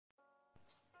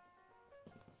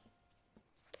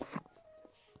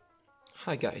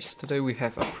Hi guys, today we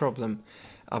have a problem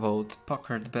about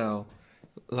Packard Bell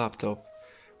laptop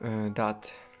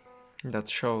that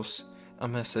shows a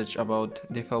message about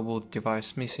default boot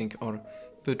device missing or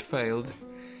boot failed.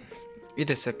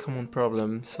 It is a common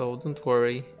problem, so don't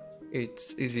worry,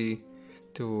 it's easy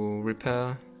to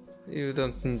repair. You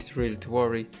don't need really to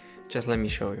worry, just let me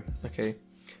show you, okay?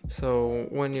 So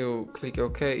when you click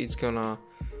OK, it's gonna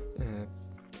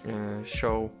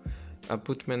show a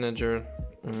boot manager.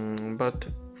 But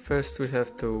first we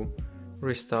have to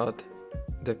restart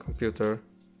the computer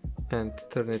and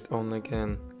turn it on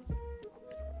again.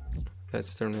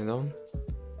 Let's turn it on.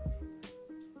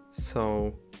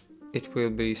 So it will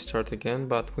be start again,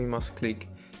 but we must click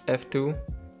F2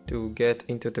 to get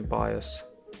into the BIOS.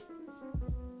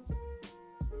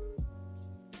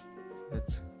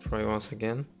 Let's try once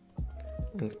again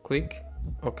and click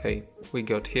OK. We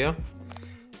got here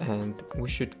and we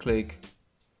should click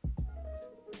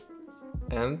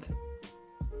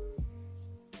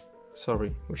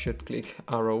we should click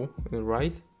arrow on the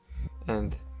right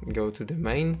and go to the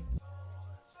main.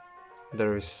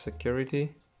 There is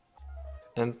security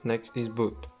and next is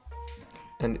boot,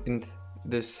 and in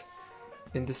this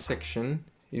section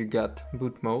you got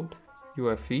boot mode,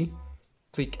 UEFI.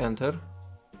 Click enter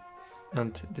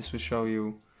and this will show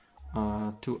you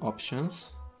two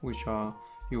options, which are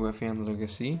UEFI and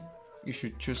legacy. You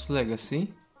should choose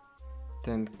legacy,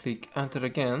 then click enter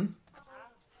again.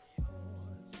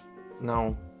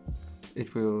 Now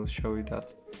it will show you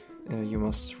that you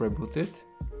must reboot it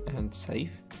and save,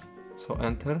 so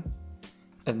enter.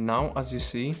 And now as you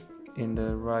see in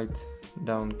the right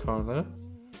down corner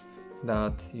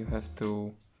that you have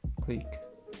to click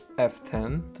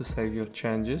F10 to save your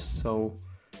changes, so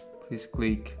please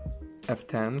click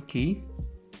F10 key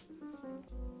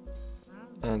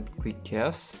and click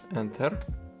yes, enter.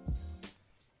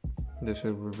 This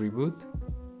will reboot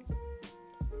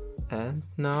and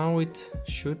now it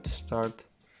should start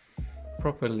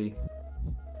properly.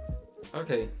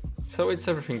 Okay, so it's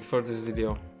everything for this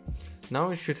video. Now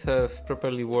you should have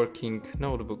properly working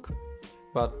notebook.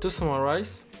 But to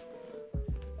summarize,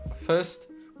 first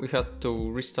we had to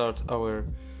restart our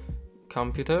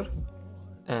computer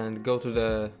and go to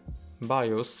the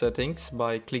BIOS settings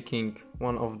by clicking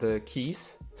one of the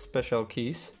keys, special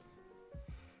keys.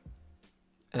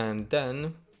 And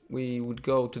then we would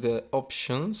go to the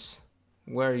options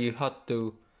where you had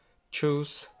to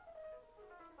choose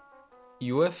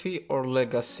UEFI or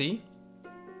legacy.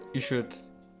 You should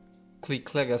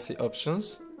click legacy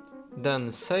options, then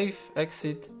save,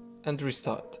 exit and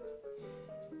restart.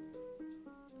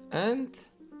 And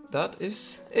that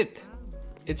is it.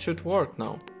 It should work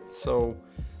now. So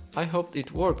I hope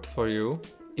it worked for you.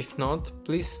 If not,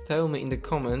 please tell me in the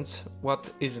comments what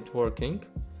is it working,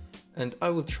 and I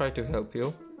will try to help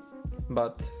you.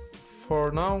 But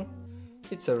for now,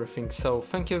 it's everything. So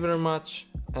thank you very much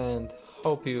and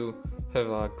hope you have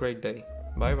a great day.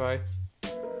 Bye bye.